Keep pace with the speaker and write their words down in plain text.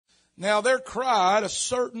Now there cried a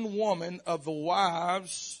certain woman of the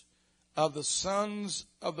wives of the sons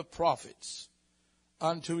of the prophets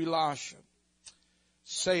unto Elisha,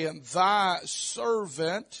 saying, Thy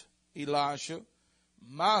servant, Elisha,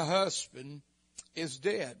 my husband, is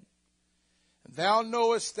dead. Thou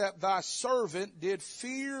knowest that thy servant did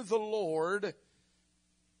fear the Lord,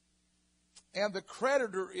 and the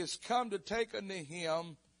creditor is come to take unto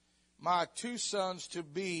him my two sons to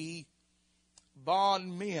be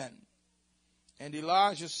bondmen. And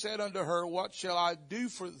Elijah said unto her, What shall I do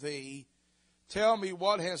for thee? Tell me,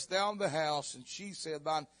 what hast thou in the house? And she said,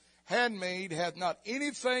 Thine handmaid hath not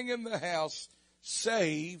anything in the house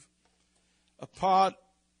save a pot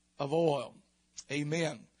of oil.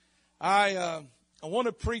 Amen. I want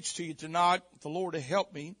to preach to you tonight. The Lord to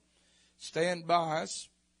help me. Stand by us.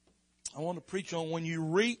 I want to preach on when you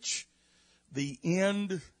reach the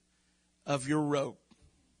end of your rope.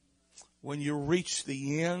 When you reach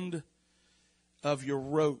the end of your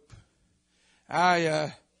rope.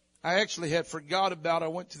 I actually had forgot about, I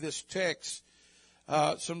went to this text,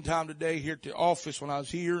 sometime today here at the office when I was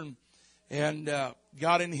here and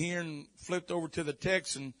got in here and flipped over to the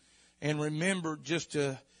text and remembered just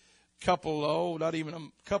a couple, not even a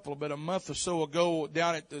couple, but a month or so ago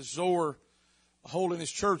down at the Zoar Holiness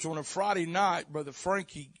Church on a Friday night, Brother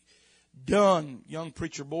Frankie Dunn, young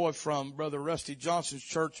preacher boy from Brother Rusty Johnson's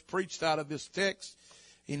church, preached out of this text,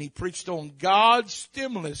 and he preached on God's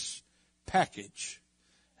stimulus package.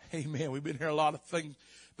 Amen. We've been hearing a lot of things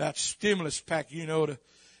about stimulus package, and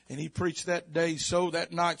he preached that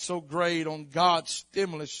night so great on God's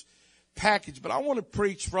stimulus package. But I want to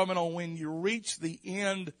preach from it on when you reach the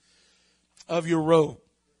end of your rope.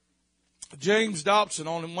 James Dobson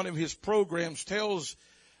on one of his programs tells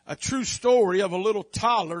a true story of a little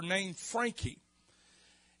toddler named Frankie.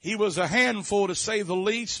 He was a handful to say the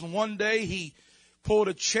least, and one day he pulled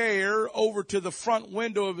a chair over to the front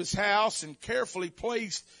window of his house and carefully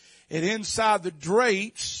placed it inside the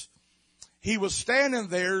drapes. He was standing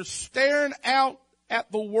there staring out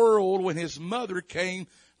at the world when his mother came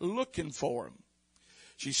looking for him.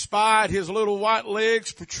 She spied his little white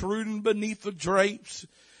legs protruding beneath the drapes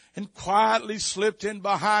and quietly slipped in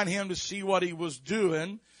behind him to see what he was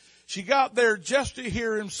doing. She got there just to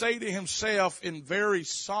hear him say to himself in very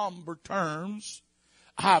somber terms,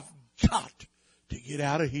 I've got to get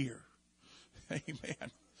out of here.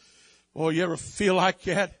 Amen. Boy, you ever feel like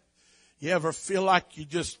that? You ever feel like you're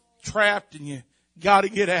just trapped and you got to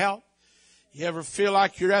get out? You ever feel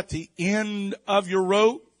like you're at the end of your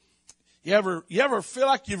rope? You ever feel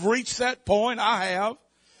like you've reached that point? I have.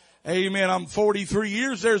 Amen. I'm 43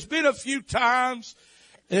 years. There's been a few times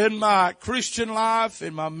in my Christian life,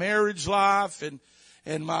 in my marriage life,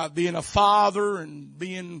 and my being a father and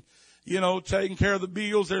being, taking care of the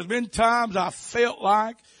bills. There's been times I felt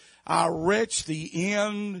like I reached the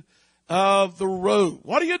end of the road.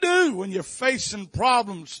 What do you do when you're facing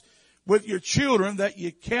problems with your children that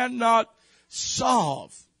you cannot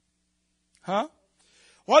solve? Huh?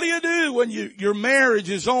 What do you do when your marriage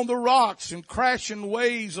is on the rocks and crashing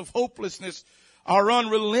waves of hopelessness are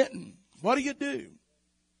unrelenting? What do you do?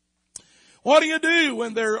 What do you do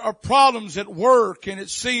when there are problems at work and it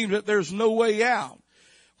seems that there's no way out?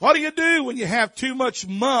 What do you do when you have too much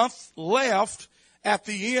month left at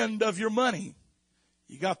the end of your money?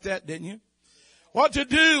 You got that, didn't you? What to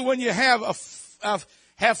do when you have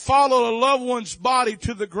followed a loved one's body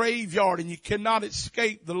to the graveyard and you cannot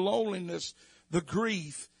escape the loneliness, the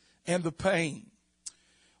grief, and the pain?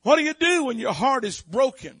 What do you do when your heart is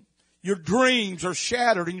broken, your dreams are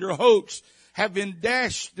shattered, and your hopes have been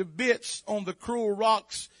dashed to bits on the cruel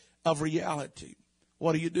rocks of reality?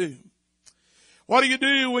 What do you do? What do you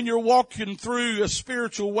do when you're walking through a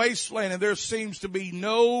spiritual wasteland and there seems to be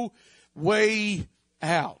no way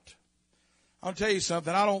out? I'll tell you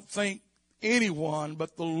something. I don't think anyone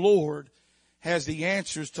but the Lord has the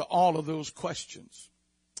answers to all of those questions.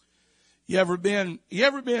 You ever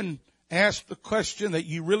been asked the question that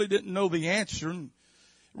you really didn't know the answer, and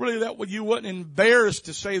really that you wasn't embarrassed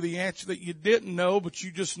to say the answer that you didn't know, but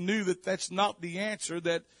you just knew that that's not the answer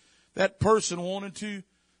that person wanted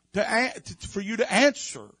for you to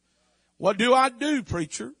answer? What do I do,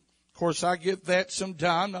 preacher? Of course, I get that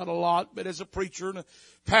sometime, not a lot, but as a preacher and a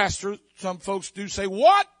pastor, some folks do say,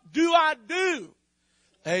 what do I do?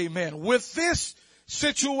 Amen. With this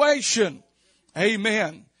situation.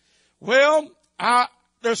 Amen. Well,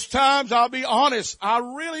 there's times I'll be honest, I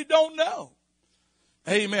really don't know.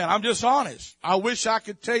 Amen. I'm just honest. I wish I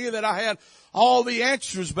could tell you that I had all the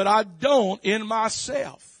answers, but I don't in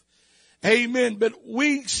myself. Amen. But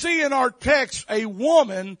we see in our text a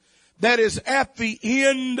woman that is at the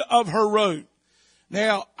end of her rope.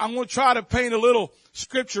 Now, I'm going to try to paint a little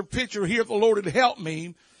scripture picture here if the Lord would help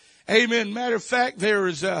me. Amen. Matter of fact, there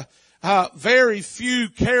is very few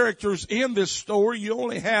characters in this story. You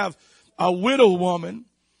only have a widow woman.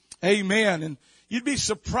 Amen. And you'd be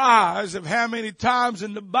surprised of how many times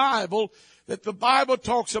in the Bible that the Bible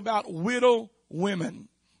talks about widow women.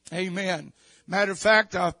 Amen. Matter of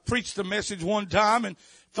fact, I preached a message one time and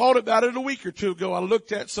thought about it a week or two ago. I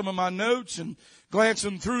looked at some of my notes and glanced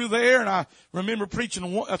them through there, and I remember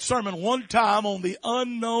preaching a sermon one time on the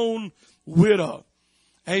unknown widow.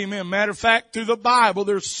 Amen. Matter of fact, through the Bible,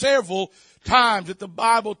 there's several times that the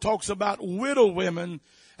Bible talks about widow women,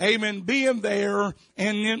 amen, being there,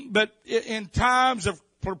 but in times of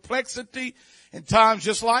perplexity, in times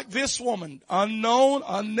just like this woman, unknown,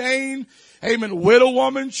 unnamed, amen, widow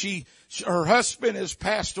woman, her husband has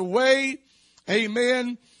passed away,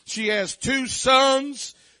 amen, she has 2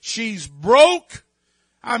 sons, she's broke.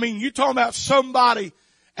 I mean, you're talking about somebody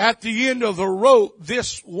at the end of the rope,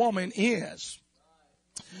 this woman is.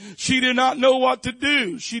 She did not know what to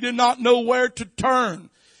do. She did not know where to turn.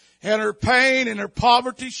 In her pain and her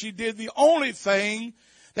poverty, she did the only thing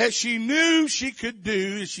that she knew she could do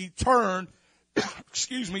is she turned,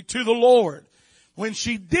 to the Lord. When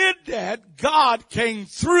she did that, God came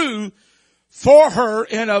through for her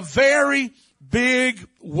in a very big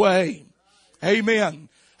way. Amen.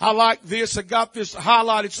 I like this. I got this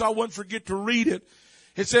highlighted so I wouldn't forget to read it.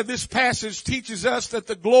 It said this passage teaches us that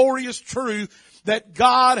the glorious truth that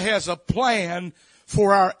God has a plan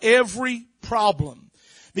for our every problem.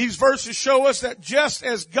 These verses show us that just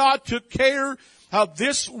as God took care of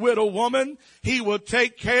this widow woman, He will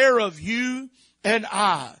take care of you and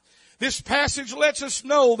I. This passage lets us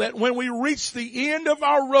know that when we reach the end of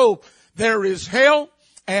our rope, there is help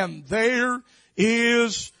and there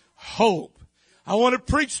is hope. I want to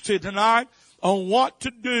preach to you tonight on what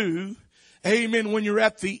to do, amen, when you're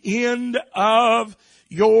at the end of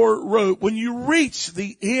your rope. When you reach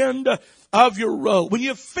the end of your rope. When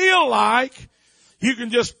you feel like you can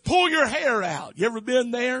just pull your hair out. You ever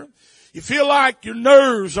been there? You feel like your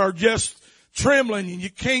nerves are just trembling and you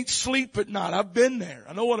can't sleep at night. I've been there.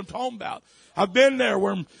 I know what I'm talking about. I've been there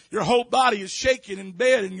where your whole body is shaking in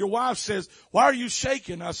bed and your wife says, "Why are you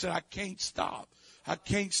shaking?" I said, "I can't stop. I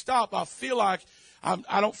can't stop. I feel like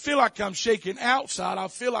I don't feel like I'm shaking outside. I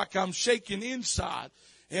feel like I'm shaking inside."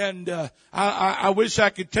 And I wish I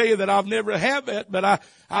could tell you that I've never had that, but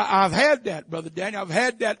I've had that, Brother Daniel. I've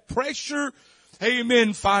had that pressure,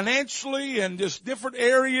 amen, financially and just different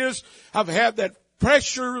areas. I've had that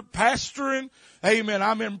pressure pastoring. Amen.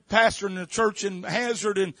 I'm in pastoring a church in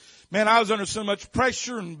Hazard, and man, I was under so much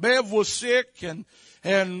pressure, and Bev was sick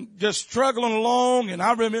and just struggling along. And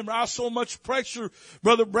I remember I was so much pressure,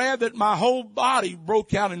 Brother Brad, that my whole body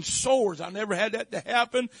broke out in sores. I never had that to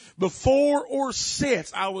happen before or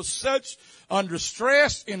since. I was such under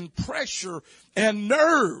stress and pressure and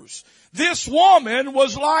nerves. This woman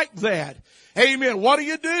was like that. Amen. What do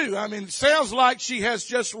you do? I mean, it sounds like she has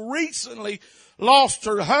just recently lost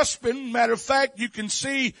her husband. Matter of fact, you can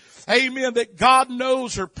see, amen, that God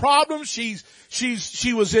knows her problems.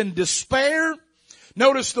 She was in despair.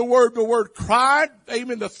 Notice the word cried.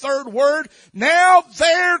 Amen. The third word. Now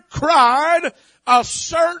there cried a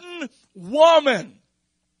certain woman.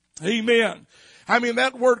 Amen. I mean,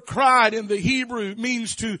 that word cried in the Hebrew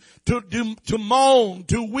means to moan,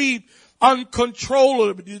 to weep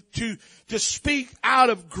uncontrollably, to speak out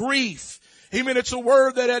of grief. Amen. It's a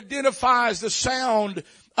word that identifies the sound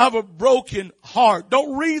of a broken heart.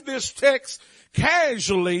 Don't read this text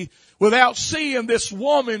casually without seeing this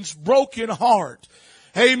woman's broken heart.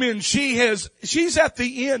 Amen. She's at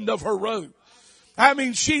the end of her rope. I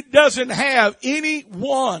mean, she doesn't have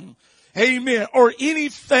anyone, amen, or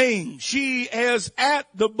anything. She is at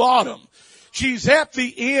the bottom. She's at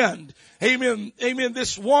the end. Amen. Amen.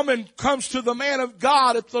 This woman comes to the man of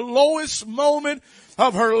God at the lowest moment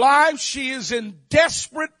of her life. She is in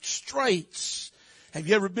desperate straits. Have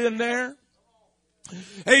you ever been there?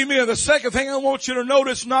 Amen. The second thing I want you to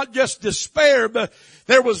notice, not just despair, but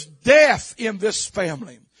there was death in this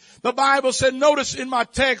family. The Bible said, notice in my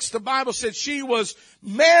text, the Bible said she was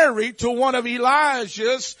married to one of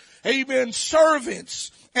Elijah's, amen,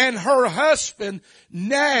 servants. And her husband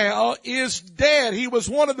now is dead. He was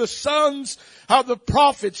one of the sons of the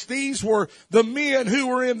prophets. These were the men who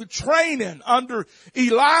were in the training under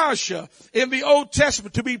Elisha in the Old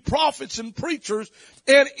Testament to be prophets and preachers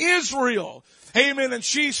in Israel. Amen. And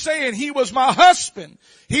she's saying, he was my husband.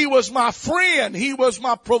 He was my friend. He was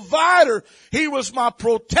my provider. He was my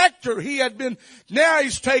protector. Now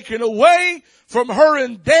he's taken away from her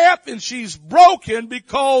in death, and she's broken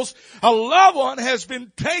because a loved one has been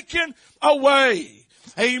taken away.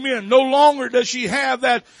 Amen. No longer does she have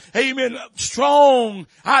that, amen, strong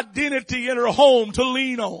identity in her home to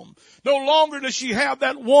lean on. No longer does she have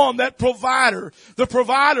that one, that provider. The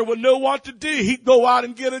provider would know what to do. He'd go out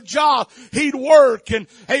and get a job. He'd work and,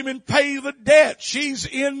 amen, pay the debt. She's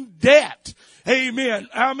in debt. Amen.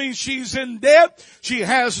 I mean, she's in debt. She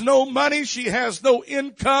has no money. She has no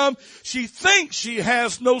income. She thinks she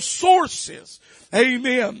has no sources.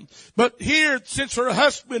 Amen. But here, since her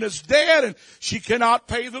husband is dead and she cannot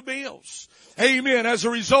pay the bills. Amen. As a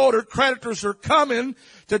result, her creditors are coming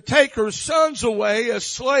to take her sons away as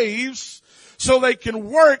slaves so they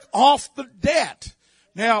can work off the debt.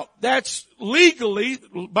 Now, that's legally,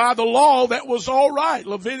 by the law, that was all right.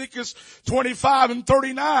 Leviticus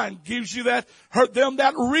 25:39 gives you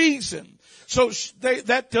that reason. So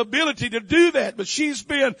that ability to do that. But she's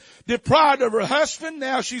been deprived of her husband.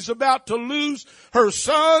 Now she's about to lose her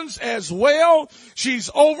sons as well. She's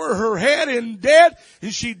over her head in debt,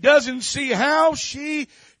 and she doesn't see how she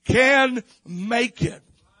can make it.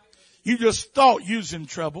 You just thought you was in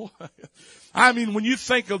trouble. I mean, when you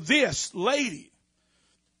think of this lady,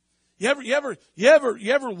 you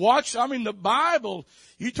ever watch? I mean, the Bible,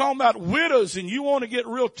 you talking about widows and you want to get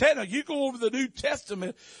real technical. You go over the New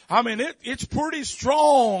Testament. I mean, it's pretty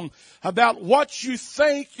strong about what you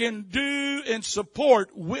think and do and support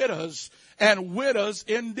widows and widows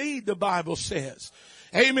indeed, the Bible says.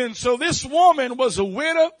 Amen. So this woman was a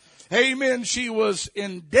widow. Amen. She was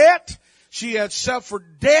in debt. She had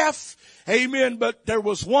suffered death. Amen. But there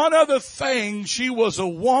was one other thing. She was a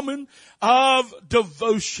woman of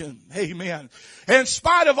devotion. Amen. In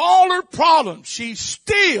spite of all her problems, she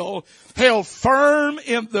still held firm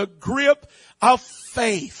in the grip of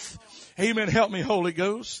faith. Amen. Help me, Holy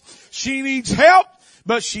Ghost. She needs help,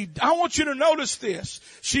 but I want you to notice this.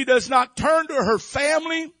 She does not turn to her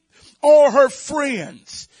family or her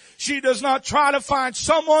friends. She does not try to find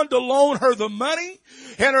someone to loan her the money.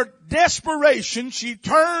 In her desperation, she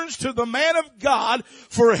turns to the man of God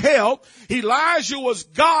for help. Elijah was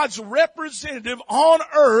God's representative on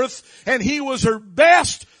earth, and he was her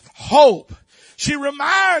best hope. She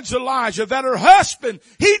reminds Elijah that her husband,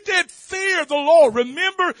 he did fear the Lord.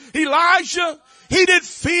 Remember Elijah? He did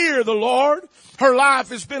fear the Lord. Her life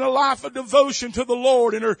has been a life of devotion to the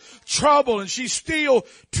Lord in her trouble, and she still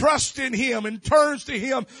trusts in Him and turns to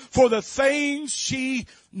Him for the things she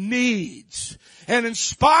needs. And in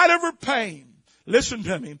spite of her pain, listen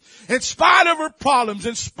to me, in spite of her problems,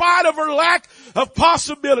 in spite of her lack of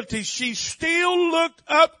possibilities, she still looked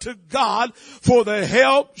up to God for the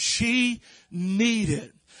help she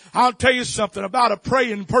needed. I'll tell you something about a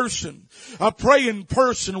praying person. A praying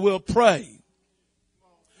person will pray.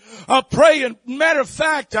 Matter of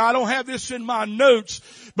fact, I don't have this in my notes,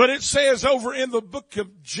 but it says over in the book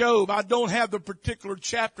of Job, I don't have the particular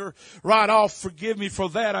chapter right off. Forgive me for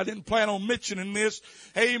that. I didn't plan on mentioning this.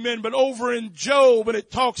 Amen. But over in Job, and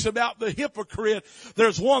it talks about the hypocrite,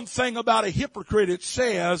 there's one thing about a hypocrite it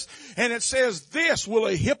says, and it says this: will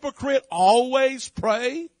a hypocrite always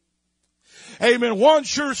pray? Amen. One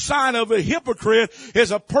sure sign of a hypocrite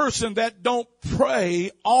is a person that don't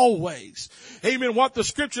pray always. Amen. What the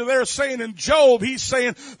scripture there is saying in Job, he's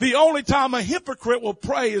saying the only time a hypocrite will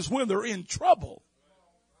pray is when they're in trouble.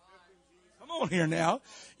 Come on here now.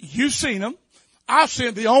 You've seen them. I've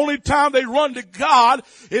seen the only time they run to God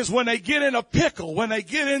is when they get in a pickle, when they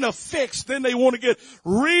get in a fix. Then they want to get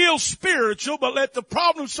real spiritual, but let the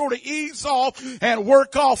problem sort of ease off and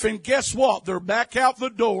work off. And guess what? They're back out the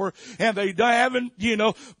door, and they haven't,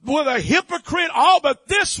 with a hypocrite. Oh, but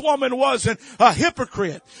this woman wasn't a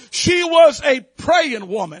hypocrite. She was a praying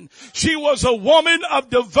woman. She was a woman of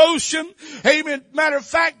devotion. Amen. Matter of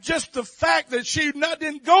fact, just the fact that she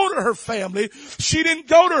didn't go to her family, she didn't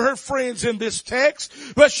go to her friends in this text,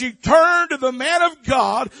 but she turned to the man of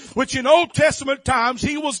God, which in Old Testament times,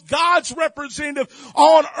 he was God's representative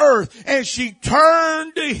on earth, and she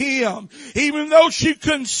turned to him. Even though she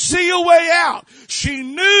couldn't see a way out, she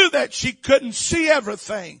knew that she couldn't see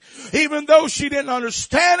everything. Even though she didn't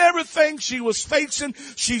understand everything she was facing,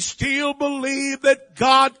 she still believed that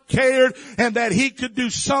God cared and that He could do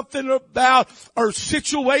something about her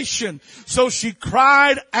situation. So she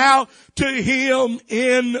cried out to Him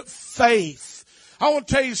in faith. I want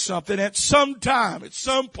to tell you something. At some time, at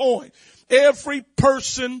some point, every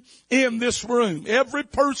person in this room, every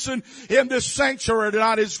person in this sanctuary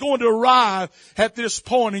tonight is going to arrive at this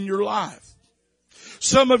point in your life.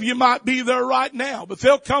 Some of you might be there right now, but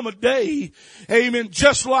there'll come a day, amen,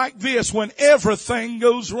 just like this when everything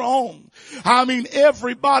goes wrong. I mean,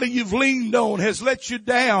 everybody you've leaned on has let you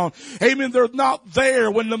down. Amen. They're not there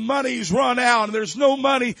when the money's run out and there's no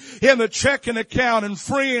money in the checking account and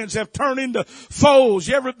friends have turned into foes.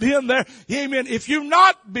 You ever been there? Amen. If you've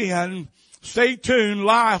not been, stay tuned.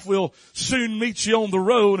 Life will soon meet you on the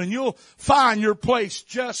road and you'll find your place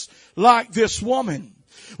just like this woman.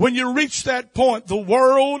 When you reach that point, the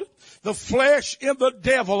world, the flesh, and the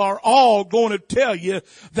devil are all going to tell you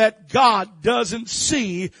that God doesn't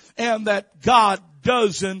see and that God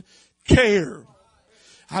doesn't care.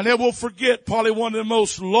 I never will forget probably one of the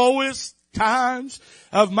most lowest times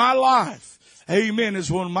of my life, amen, is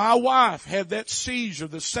when my wife had that seizure,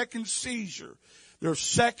 the second seizure. Their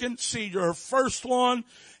second seizure. Her first one,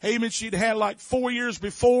 amen, she'd had like 4 years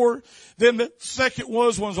before. Then the second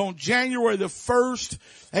was on January the 1st.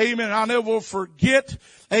 Amen. I never will forget,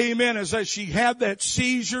 amen, as she had that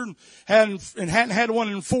seizure and hadn't had one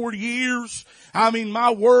in 40 years. I mean,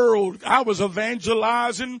 my world, I was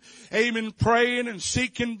evangelizing, amen, praying and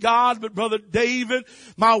seeking God. But Brother David,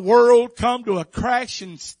 my world come to a crash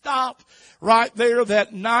and stop right there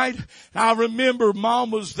that night. I remember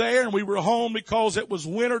Mom was there and we were home because it was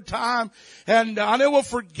winter time. And I never will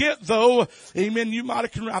forget though, amen, you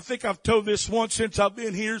might have, I think I've told this once since I've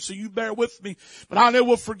been here, so you bear with me. But I never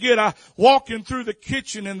will forget, I walking through the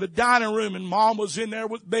kitchen and the dining room and Mom was in there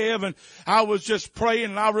with Bev and I was just praying.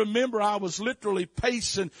 And I remember I was literally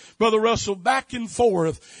pacing, Brother Russell, back and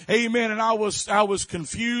forth. Amen. And I was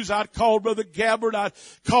confused. I'd called Brother Gabbard. I'd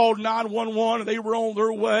called 911 and they were on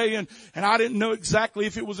their way. And I didn't know exactly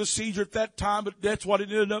if it was a seizure at that time, but that's what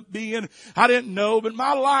it ended up being. I didn't know, but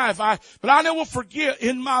my life, but I never forget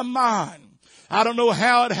in my mind. I don't know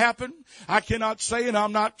how it happened. I cannot say it.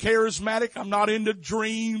 I'm not charismatic. I'm not into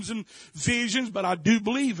dreams and visions, but I do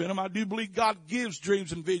believe in them. I do believe God gives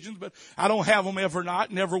dreams and visions, but I don't have them every night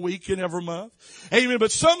and every week and every month. Amen.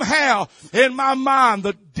 But somehow in my mind,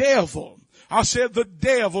 the devil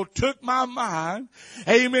took my mind,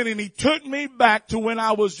 amen, and he took me back to when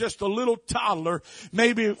I was just a little toddler,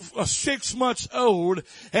 maybe 6 months old,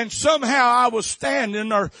 and somehow I was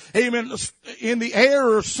standing or, amen, in the air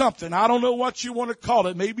or something. I don't know what you want to call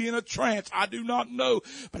it, maybe in a trance. I do not know.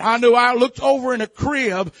 But I know I looked over in a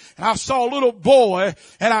crib and I saw a little boy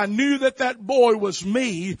and I knew that that boy was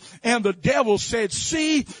me, and the devil said,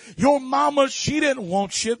 see, your mama, she didn't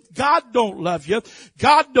want you. God don't love you.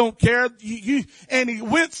 God don't care. And he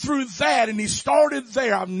went through that and he started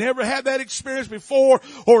there. I've never had that experience before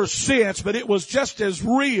or since, but it was just as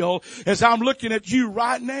real as I'm looking at you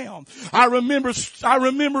right now. I remember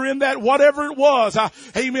in that, whatever it was,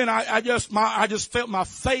 I just felt my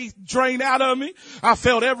faith drain out of me. I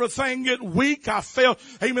felt everything get weak. I felt,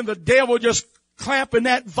 amen, the devil just clamping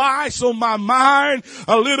that vice on my mind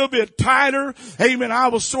a little bit tighter. Amen. I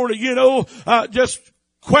was sort of, just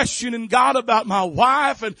questioning God about my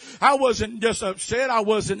wife, and I wasn't just upset. I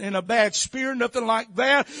wasn't in a bad spirit, nothing like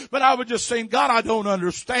that. But I was just saying, God, I don't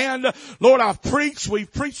understand. Lord,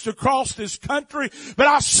 we've preached across this country, but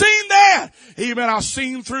I've seen that. Amen. I've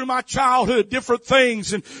seen through my childhood different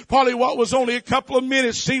things, and probably what was only a couple of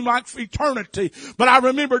minutes seemed like eternity. But I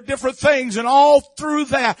remember different things, and all through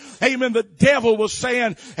that, amen, the devil was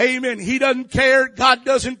saying, amen, he doesn't care. God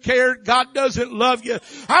doesn't care. God doesn't love you.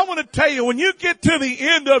 I want to tell you, when you get to the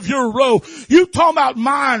end of your road, you talking about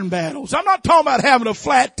mind battles. I'm not talking about having a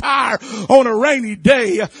flat tire on a rainy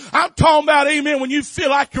day. I'm talking about, amen, when you feel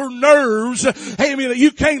like your nerves, amen, that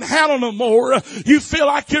you can't handle no more. You feel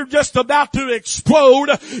like you're just about to explode.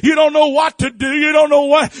 You don't know what to do. You don't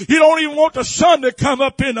even want the sun to come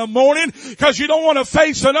up in the morning because you don't want to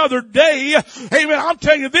face another day. Amen. I'm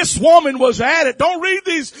telling you, this woman was at it. Don't read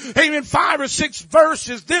these, amen, 5 or 6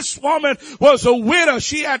 verses. This woman was a widow.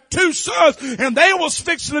 She had 2 sons, and they was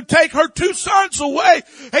fixing to take her 2 sons away,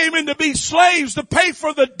 amen, to be slaves, to pay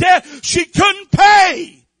for the debt she couldn't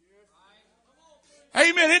pay.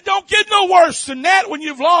 Amen. It don't get no worse than that when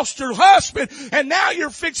you've lost your husband and now you're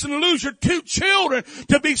fixing to lose your 2 children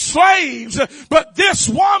to be slaves. But this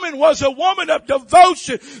woman was a woman of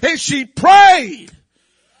devotion and she prayed.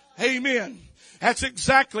 Amen. That's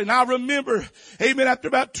exactly. And I remember, amen, after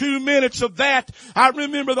about 2 minutes of that, I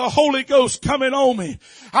remember the Holy Ghost coming on me.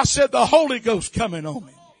 I said, the Holy Ghost coming on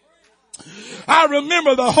me. I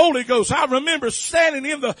remember the Holy Ghost. I remember standing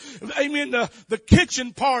in the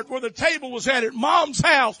kitchen part where the table was at Mom's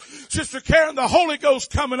house. Sister Karen, the Holy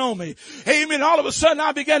Ghost coming on me. Amen. All of a sudden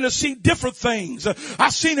I began to see different things. I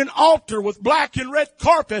seen an altar with black and red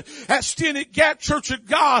carpet at Stenick Gap Church of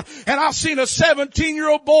God. And I seen a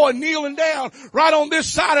 17-year-old boy kneeling down right on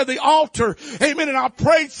this side of the altar. Amen. And I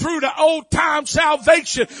prayed through the old time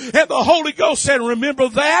salvation. And the Holy Ghost said, remember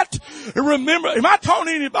that? Remember, am I talking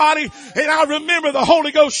to anybody? And I remember the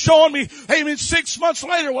Holy Ghost showing me, amen, 6 months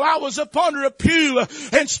later while I was up under a pew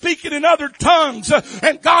and speaking in other tongues,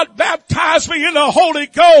 and God baptized me in the Holy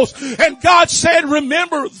Ghost, and God said,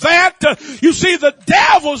 remember that? You see, the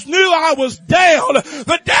devils knew I was down.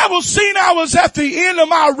 The devil seen I was at the end of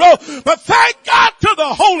my rope, but thank God to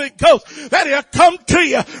the Holy Ghost that He'll come to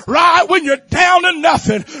you right when you're down to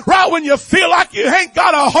nothing, right when you feel like you ain't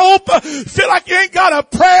got a hope, feel like you ain't got a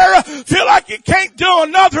prayer, feel like you can't do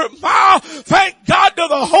another mile. Thank God to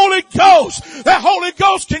the Holy Ghost. The Holy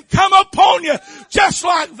Ghost can come upon you just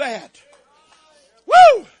like that.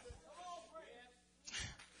 Woo!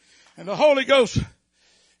 And the Holy Ghost,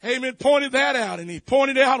 amen, pointed that out. And He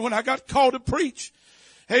pointed out when I got called to preach.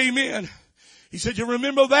 Amen. He said, you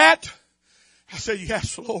remember that? I said,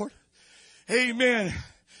 yes, Lord. Amen.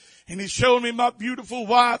 And He showed me my beautiful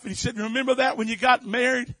wife. And He said, remember that when you got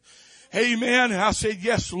married? Amen. And I said,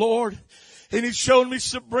 yes, Lord. And He showed me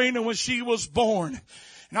Sabrina when she was born.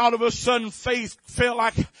 And all of a sudden faith felt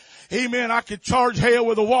like, amen, I could charge hell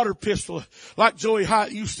with a water pistol, like Joey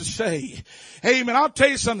Hyatt used to say. Amen. I'll tell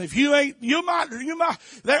you something. If you ain't, you might,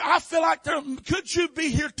 I feel like could you be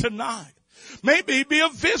here tonight? Maybe be a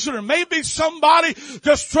visitor. Maybe somebody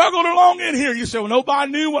just struggled along in here. You say, well,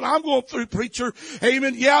 nobody knew what I'm going through, preacher.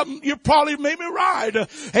 Amen. Yeah, you probably may be right.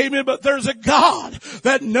 Amen. But there's a God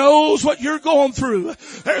that knows what you're going through.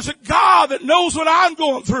 There's a God that knows what I'm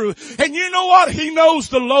going through. And you know what? He knows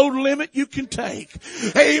the load limit you can take.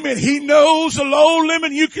 Amen. He knows the load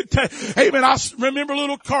limit you can take. Amen. I remember a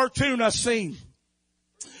little cartoon I seen.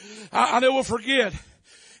 I never forget.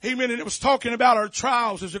 Amen. And it was talking about our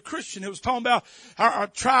trials as a Christian. It was talking about our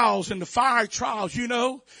trials and the fire trials, you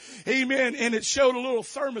know. Amen. And it showed a little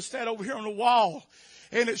thermostat over here on the wall.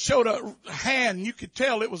 And it showed a hand. And you could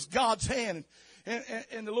tell it was God's hand.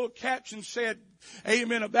 And the little caption said,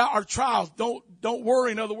 amen, about our trials. Don't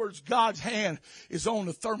worry. In other words, God's hand is on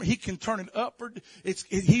the thermostat. He can turn it upward.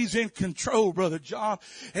 He's in control, Brother John.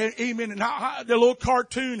 And amen. And the little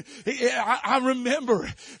cartoon, I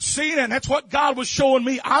remember seeing it. And that's what God was showing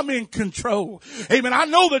me. I'm in control. Amen. I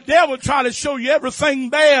know the devil tried to show you everything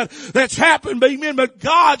bad that's happened. Amen. But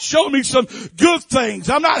God showed me some good things.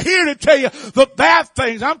 I'm not here to tell you the bad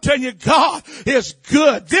things. I'm telling you God is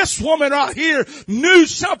good. This woman right here knew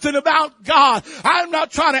something about God. I'm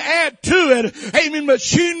not trying to add to it. Amen. But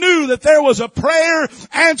she knew that there was a prayer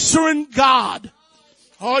answering God.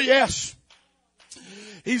 Oh yes.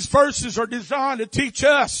 These verses are designed to teach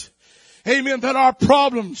us, amen, that our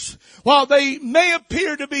problems, while they may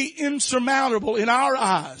appear to be insurmountable in our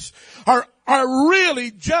eyes, are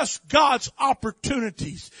really just God's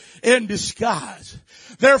opportunities in disguise.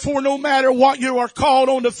 Therefore, no matter what you are called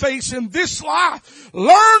on to face in this life,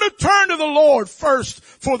 learn to turn to the Lord first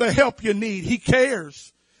for the help you need. He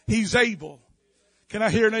cares. He's able. Can I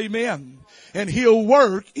hear an amen? And He'll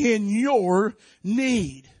work in your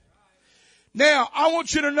need. Now, I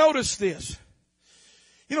want you to notice this.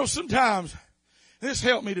 You know, sometimes, this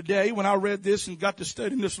helped me today when I read this and got to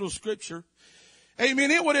studying this little scripture.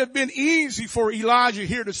 Amen. It would have been easy for Elijah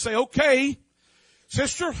here to say, okay,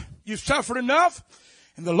 sister, you've suffered enough.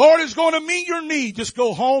 And the Lord is going to meet your need. Just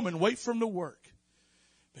go home and wait for Him to work.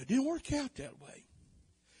 But it didn't work out that way.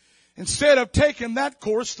 Instead of taking that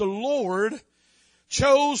course, the Lord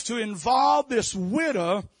chose to involve this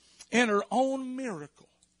widow in her own miracle.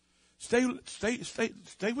 Stay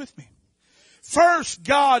with me. First,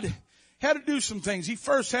 God had to do some things. He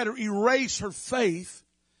first had to erase her faith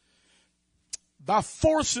by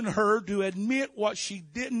forcing her to admit what she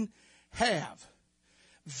didn't have.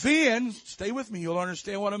 Then, stay with me, you'll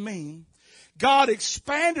understand what I mean. God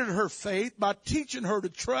expanded her faith by teaching her to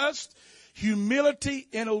trust, humility,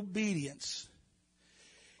 and obedience.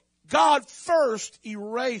 God first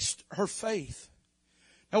erased her faith.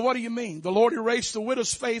 Now what do you mean? The Lord erased the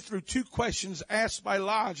widow's faith through two questions asked by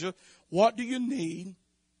Elijah. What do you need?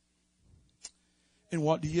 And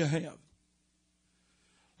what do you have?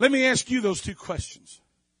 Let me ask you those two questions.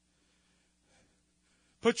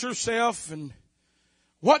 Put yourself in,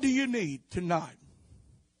 what do you need tonight?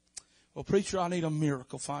 Well, preacher, I need a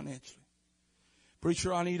miracle financially.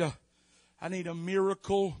 Preacher, I need a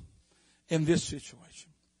miracle in this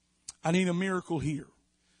situation. I need a miracle here.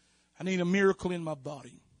 I need a miracle in my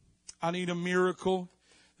body. I need a miracle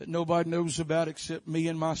that nobody knows about except me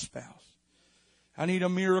and my spouse. I need a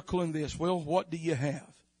miracle in this. Well, what do you have?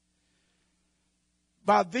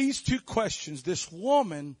 By these two questions, this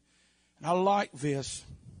woman, and I like this,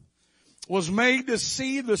 was made to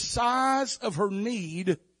see the size of her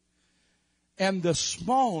need and the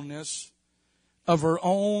smallness of her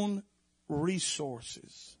own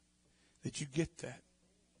resources. Did you get that?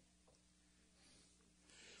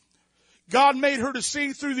 God made her to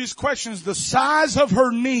see through these questions the size of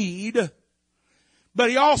her need, but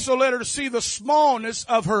He also led her to see the smallness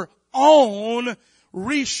of her own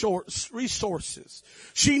resources.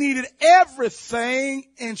 She needed everything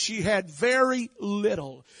and she had very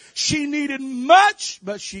little. She needed much,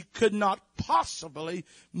 but she could not possibly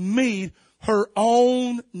meet her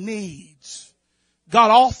own needs.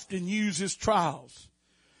 God often uses trials,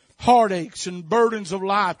 heartaches, and burdens of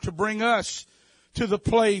life to bring us to the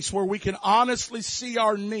place where we can honestly see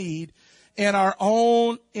our need and our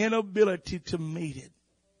own inability to meet it.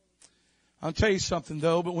 I'll tell you something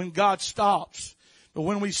though, but when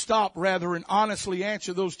we stop rather and honestly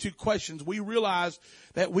answer those two questions, we realize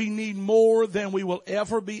that we need more than we will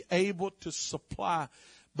ever be able to supply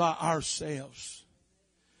by ourselves.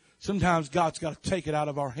 Sometimes God's got to take it out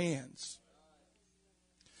of our hands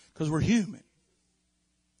because we're human.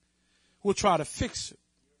 We'll try to fix it.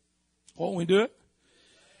 Won't we do it?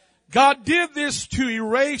 God did this to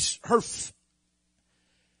erase her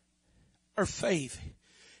faith.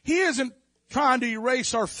 He isn't trying to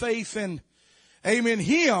erase our faith in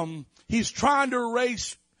Him. He's trying to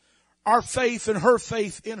erase our faith and her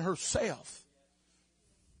faith in herself.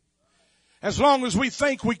 As long as we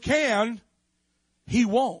think we can, He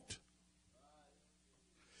won't.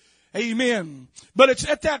 Amen. But it's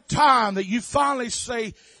at that time that you finally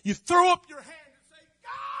say, you throw up your hand and say,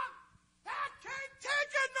 God, I can't take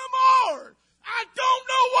it no more. I don't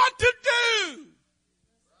know what to do.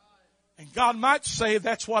 And God might say,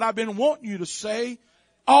 that's what I've been wanting you to say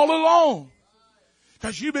all along.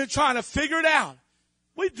 Because you've been trying to figure it out.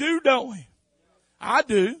 We do, don't we? I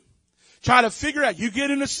do. Try to figure out. You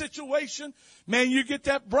get in a situation, man, you get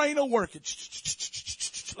that brain a working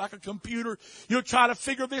like a computer. You'll try to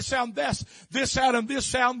figure this out and this out and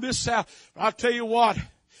this out and this out. But I'll tell you what,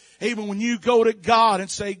 even when you go to God and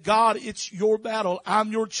say, God, it's your battle.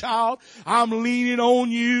 I'm your child. I'm leaning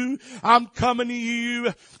on you. I'm coming to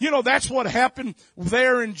you. You know, that's what happened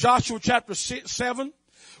there in Joshua chapter 7.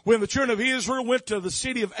 When the children of Israel went to the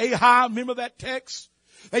city of Ai, remember that text?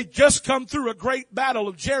 They just come through a great battle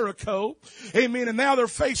of Jericho. Amen. And now they're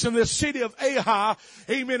facing this city of Ai.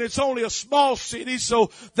 Amen. It's only a small city,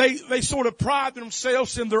 so they sort of pride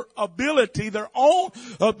themselves in their ability, their own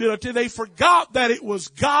ability. They forgot that it was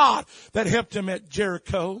God that helped them at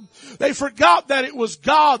Jericho. They forgot that it was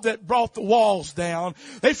God that brought the walls down.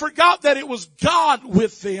 They forgot that it was God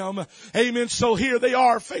with them. Amen. So here they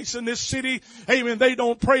are facing this city. Amen. They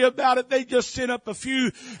don't pray about it. They just send up a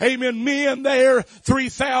few, amen, men there,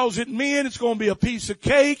 3,000 men. It's going to be a piece of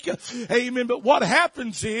cake. Amen. But what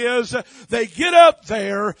happens is they get up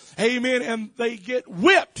there, amen, and they get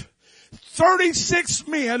whipped. 36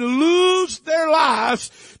 men lose their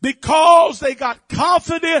lives because they got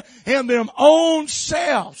confident in their own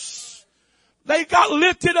selves. They got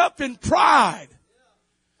lifted up in pride.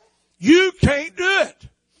 You can't do it.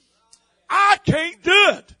 I can't do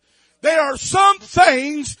it. There are some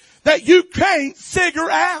things that you can't figure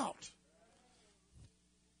out.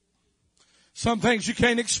 Some things you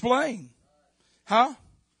can't explain. Huh?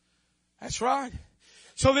 That's right.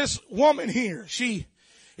 So this woman here, she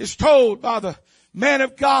is told by the man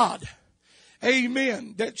of God,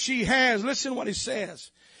 amen, that she has, listen what he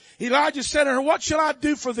says. Elijah said to her, what shall I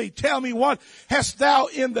do for thee? Tell me, what hast thou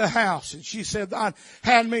in the house? And she said, thine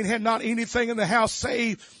handmaid had not anything in the house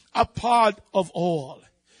save a pot of oil.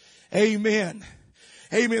 Amen.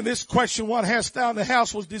 Amen. This question, what hast thou in the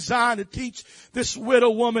house, was designed to teach this widow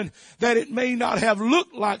woman that it may not have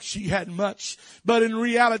looked like she had much, but in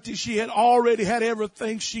reality she had already had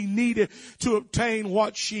everything she needed to obtain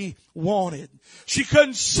what she wanted. She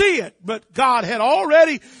couldn't see it, but God had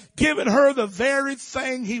already given her the very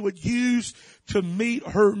thing He would use to meet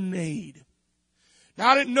her need. Now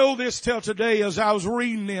I didn't know this till today as I was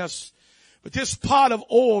reading this, but this pot of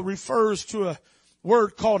oil refers to a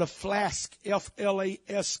word called a flask,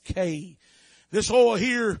 F-L-A-S-K. This oil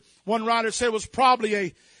here, one writer said, was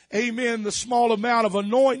probably the small amount of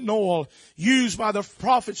anointing oil used by the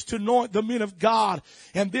prophets to anoint the men of God.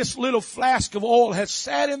 And this little flask of oil has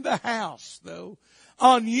sat in the house, though,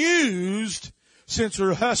 unused since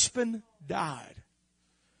her husband died.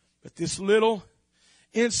 But this little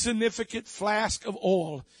insignificant flask of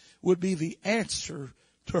oil would be the answer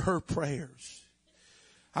to her prayers.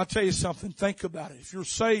 I'll tell you something. Think about it. If you're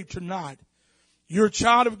saved tonight, you're a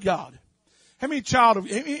child of God. How many child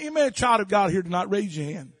of God here tonight? Raise your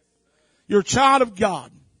hand. You're a child of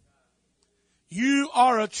God. You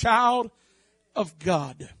are a child of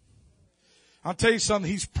God. I'll tell you something.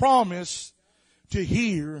 He's promised to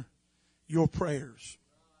hear your prayers.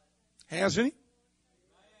 Hasn't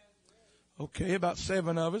he? Okay, about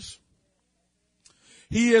 7 of us.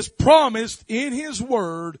 He has promised in His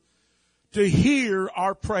Word to hear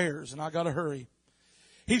our prayers. And I got to hurry.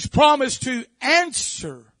 He's promised to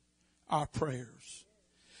answer our prayers.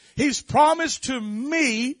 He's promised to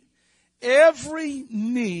meet every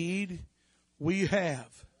need we have.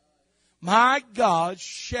 My God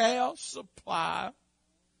shall supply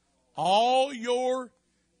all your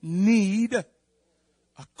need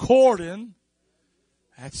according.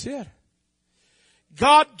 That's it.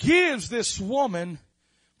 God gives this woman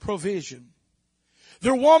provision.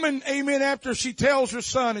 The woman, amen, after she tells her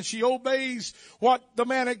son and she obeys what the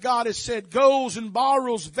man of God has said, goes and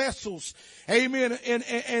borrows vessels, amen,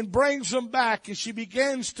 and brings them back, and she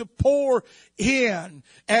begins to pour in,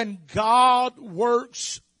 and God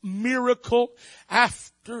works miracle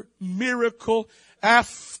after miracle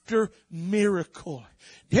after miracle.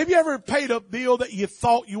 Have you ever paid a bill that you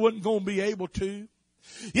thought you wasn't going to be able to?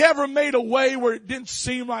 You ever made a way where it didn't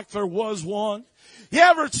seem like there was one? You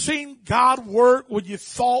ever seen God work when you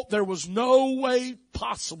thought there was no way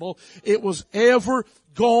possible it was ever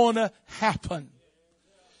going to happen?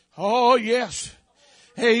 Oh, yes.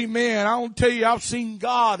 Amen. I want to tell you, I've seen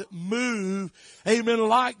God move, amen,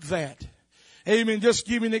 like that. Amen. Just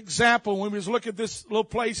give you an example. When we was looking at this little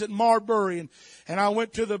place at Marbury, and I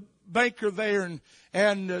went to the banker there,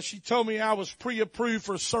 and she told me I was pre-approved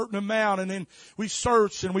for a certain amount, and then we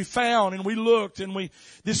searched and we found and we looked and we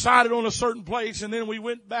decided on a certain place, and then we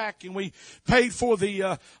went back and we paid for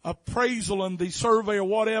the appraisal and the survey or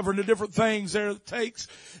whatever and the different things there it takes.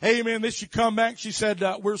 Amen. Then she come back. She said,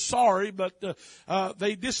 we're sorry, but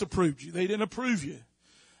they disapproved you. They didn't approve you.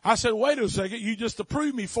 I said, wait a second, you just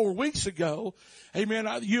approved me 4 weeks ago. Amen.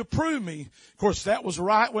 You approved me. Of course, that was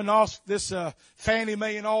right when this Fannie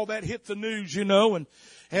Mae and all that hit the news, you know, and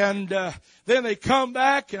then they come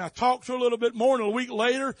back, and I talked to her a little bit more, and a week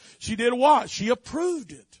later, she did what? She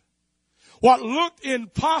approved it. What looked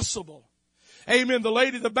impossible. Amen. The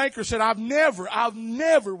lady, the banker said, I've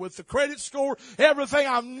never, with the credit score, everything,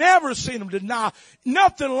 I've never seen them deny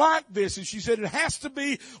nothing like this. And she said, it has to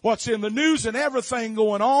be what's in the news and everything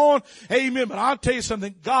going on. Amen. But I'll tell you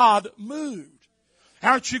something, God moved.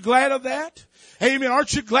 Aren't you glad of that? Amen.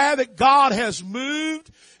 Aren't you glad that God has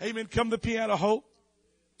moved? Amen. Come the piano, Hope.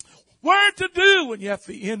 What to do when you're at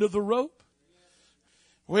the end of the rope?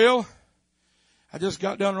 Well, I just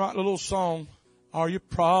got done writing a little song. Are your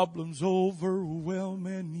problems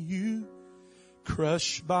overwhelming you?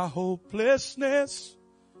 Crushed by hopelessness?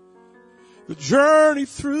 The journey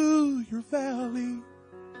through your valley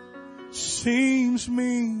seems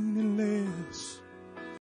meaningless.